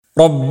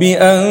رب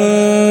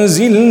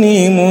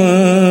أنزلني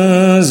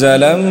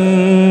منزلا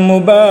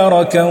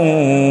مباركا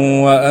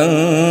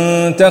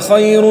وأنت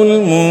خير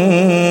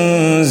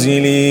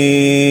المنزلين.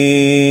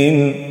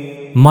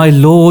 My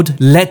Lord,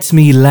 let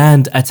me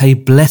land at a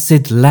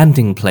blessed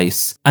landing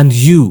place, and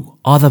you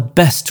are the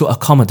best to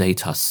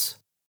accommodate us.